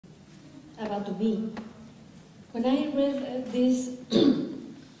about me. When I read this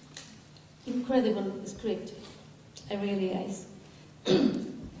incredible script, I realized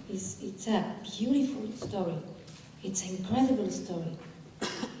it's a beautiful story. It's an incredible story.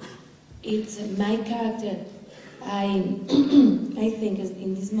 It's my character. I think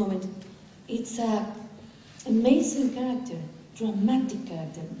in this moment, it's an amazing character, dramatic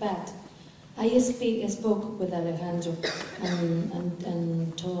character. But I spoke with Alejandro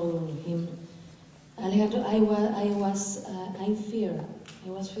and told him, Alejandro, I was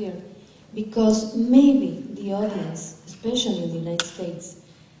fear because maybe the audience, especially in the United States,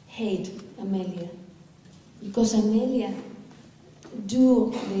 hate Amelia because Amelia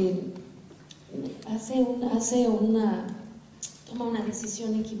toma una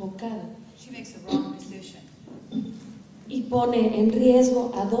decisión equivocada. She makes the wrong decision. Y pone en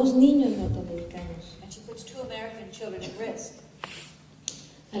riesgo a 2 niños norteamericanos. And she puts 2 American children at risk.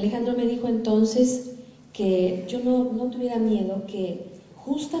 Alejandro me dijo entonces que yo no tuviera miedo, que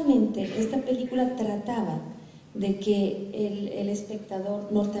justamente esta película trataba de que el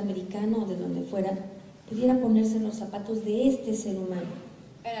espectador norteamericano, de donde fuera, pudiera ponerse en los zapatos de este ser humano.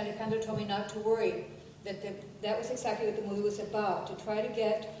 And Alejandro told me not to worry, that was exactly what the movie was about, to try to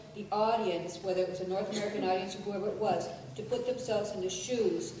get the audience, whether it was a North American audience or whoever it was, to put themselves in the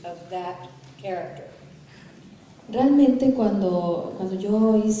shoes of that character. Realmente cuando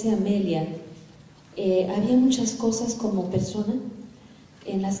yo hice Amelia, había muchas cosas como persona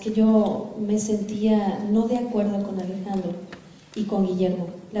en las que yo me sentía no de acuerdo con Alejandro y con Guillermo.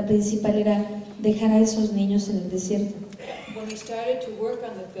 La principal era dejar a esos niños en el desierto. When we started to work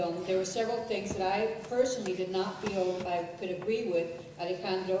on the film, there were several things that I personally did not feel I could agree with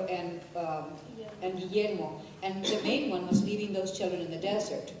Alejandro and Guillermo, and the main one was leaving those children in the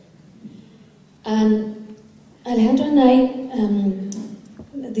desert. Alejandro and I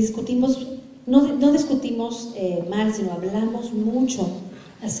discutimos, no discutimos mal, sino hablamos mucho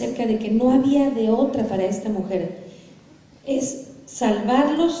acerca de que no había de otra para esta mujer. Es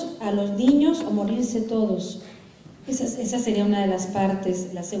salvarlos a los niños o morirse todos. Esa sería una de las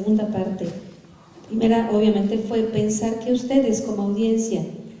partes. La segunda parte, primera obviamente, fue pensar que ustedes como audiencia,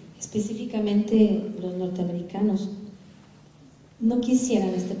 específicamente los norteamericanos, no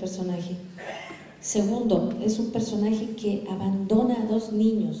quisieran este personaje. Segundo, es un personaje que abandona a 2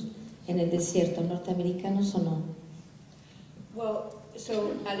 niños en el desierto, norteamericanos o no. Well,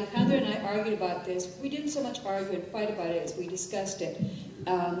 so Alejandro and I argued about this. We didn't so much argue and fight about it as we discussed it.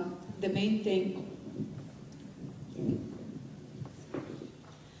 The main thing,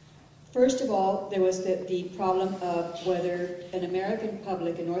 first of all, there was the problem of whether an American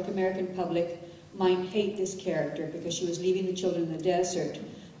public, a North American public, might hate this character because she was leaving the children in the desert.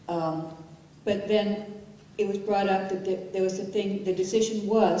 But then it was brought up that there was the decision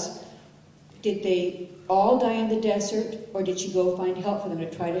was, did they all die in the desert, or did she go find help for them to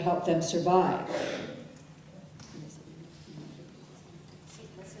try to help them survive?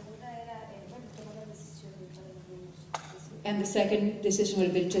 And the second decision would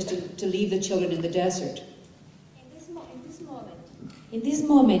have been just to leave the children in the desert. In this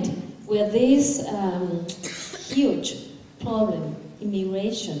moment, where this huge problem,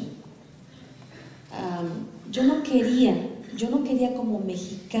 immigration, yo no quería como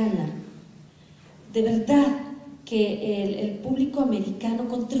mexicana, de verdad, que el público americano,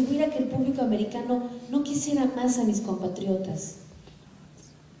 contribuir a que el público americano no quisiera más a mis compatriotas.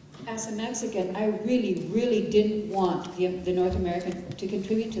 As a Mexican, I really, really didn't want the North American to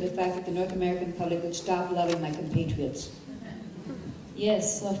contribute to the fact that the North American public would stop loving my compatriots.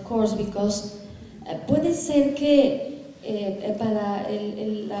 Yes, of course, because puede ser que para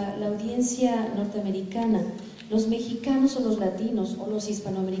la audiencia norteamericana, los mexicanos o los latinos o los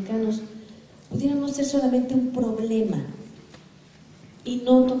hispanoamericanos pudiéramos ser solamente un problema y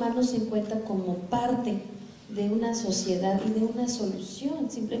no tomarnos en cuenta como parte de una sociedad y de una solución,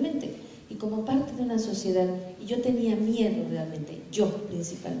 simplemente, y como parte de una sociedad. Y yo tenía miedo realmente, yo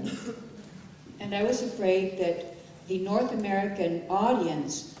principalmente. And I was afraid that the North American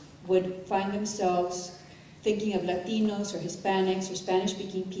audience would find themselves thinking of Latinos or Hispanics or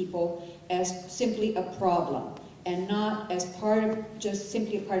Spanish-speaking people as simply a problem, and not as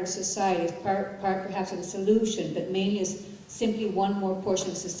simply a part of society, as part perhaps of a solution, but mainly as simply one more portion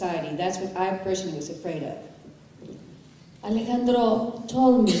of society. That's what I personally was afraid of. Alejandro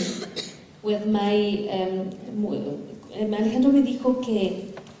told me with Alejandro me dijo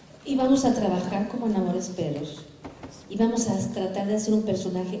que íbamos a trabajar como en Amores Perros, íbamos a tratar de hacer un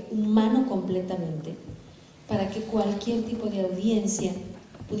personaje humano completamente, para que cualquier tipo de audiencia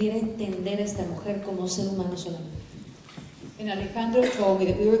pudiera entender a esta mujer como ser humano solamente. And Alejandro told me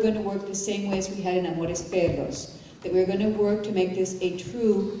that we were going to work the same way as we had in Amores Perros, that we were going to work to make this a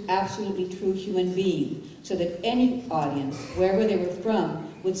true, absolutely true human being, so that any audience, wherever they were from,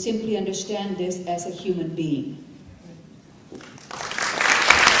 would simply understand this as a human being.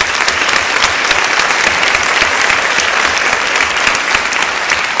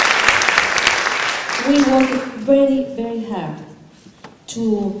 We worked very, very hard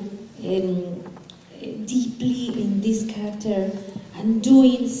to deeply in this character and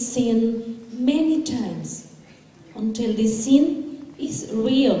doing scene many times until the scene is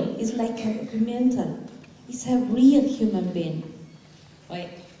real. It's like a documental. It's a real human being. Well,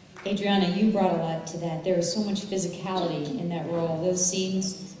 Adriana, you brought a lot to that. There was so much physicality in that role. Those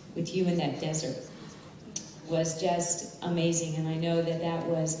scenes with you in that desert was just amazing, and I know that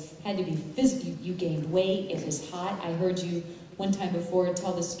had to be physical. You gained weight, it was hot. I heard you one time before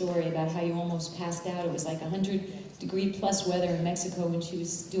tell the story about how you almost passed out. It was like 100-degree plus weather in Mexico when she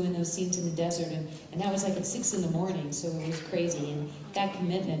was doing those scenes in the desert, and that was like at 6 in the morning, so it was crazy, and that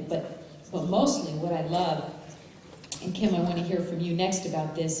commitment. But mostly what I love, and Kym, I want to hear from you next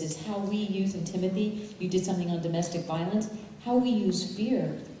about this, is how we use, in Timothy, you did something on domestic violence, how we use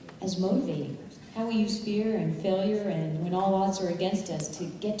fear as motivating. How we use fear and failure and when all odds are against us to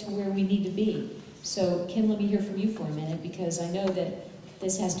get to where we need to be. So, Kym, let me hear from you for a minute, because I know that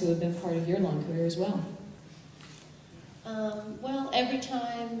this has to have been part of your long career as well. Well, every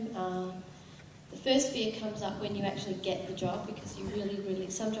time the first fear comes up when you actually get the job, because you really,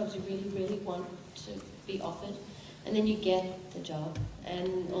 some jobs you really want to be offered, and then you get the job,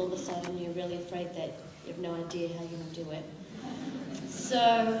 and all of a sudden you're really afraid that you have no idea how you're going to do it.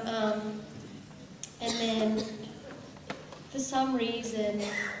 So, and then, for some reason,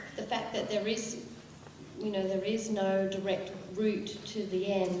 the fact that there is no direct route to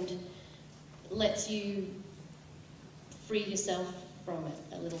the end lets you free yourself from it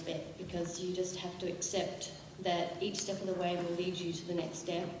a little bit, because you just have to accept that each step of the way will lead you to the next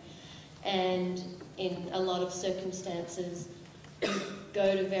step. And in a lot of circumstances, you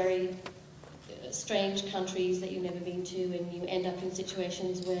go to very strange countries that you've never been to, and you end up in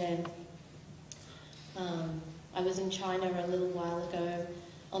situations where I was in China a little while ago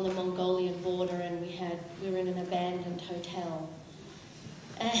on the Mongolian border, and we were in an abandoned hotel.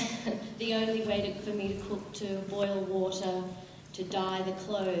 And the only way for me to boil water, to dye the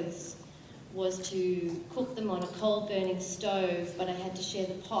clothes, was to cook them on a coal-burning stove, but I had to share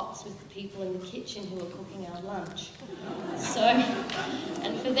the pots with the people in the kitchen who were cooking our lunch. So,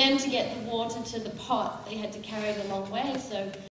 and for them to get the water to the pot, they had to carry it a long way, so